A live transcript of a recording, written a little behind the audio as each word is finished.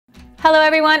Hello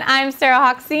everyone, I'm Sarah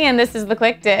Hoxie and this is The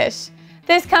Quick Dish.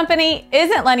 This company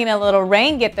isn't letting a little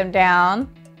rain get them down.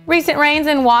 Recent rains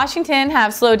in Washington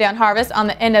have slowed down harvest on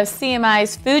the end of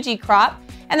CMI's Fuji crop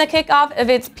and the kickoff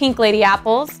of its Pink Lady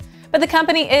apples, but the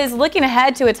company is looking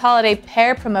ahead to its holiday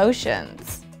pear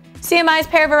promotions. CMI's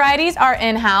pear varieties are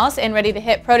in-house and ready to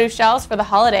hit produce shelves for the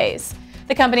holidays.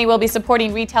 The company will be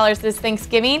supporting retailers this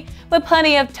Thanksgiving with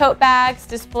plenty of tote bags,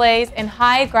 displays, and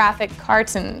high graphic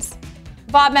cartons.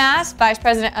 Bob Mass, Vice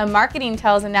President of Marketing,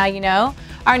 tells And Now You Know,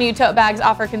 our new tote bags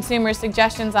offer consumers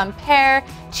suggestions on pear,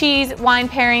 cheese, wine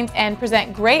pairings, and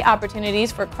present great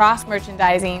opportunities for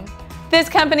cross-merchandising. This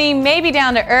company may be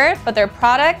down to earth, but their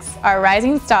products are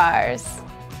rising stars.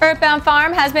 Earthbound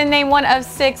Farm has been named one of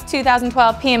 6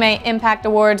 2012 PMA Impact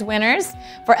Awards winners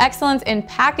for excellence in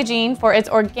packaging for its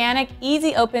organic,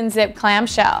 easy open zip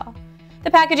clamshell. The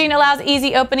packaging allows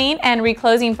easy opening and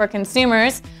reclosing for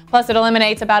consumers, plus it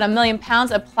eliminates about 1 million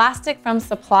pounds of plastic from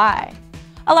supply.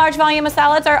 A large volume of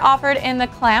salads are offered in the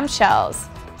clamshells.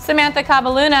 Samantha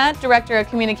Cabaluna, Director of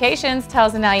Communications,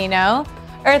 tells And Now You Know,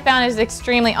 Earthbound is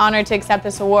extremely honored to accept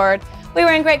this award. We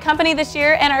were in great company this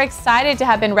year and are excited to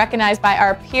have been recognized by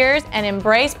our peers and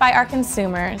embraced by our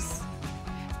consumers.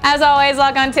 As always,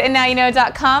 log on to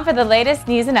AndNowUKnow.com for the latest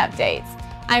news and updates.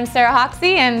 I'm Sarah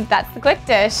Hoxie and that's The Quick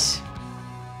Dish.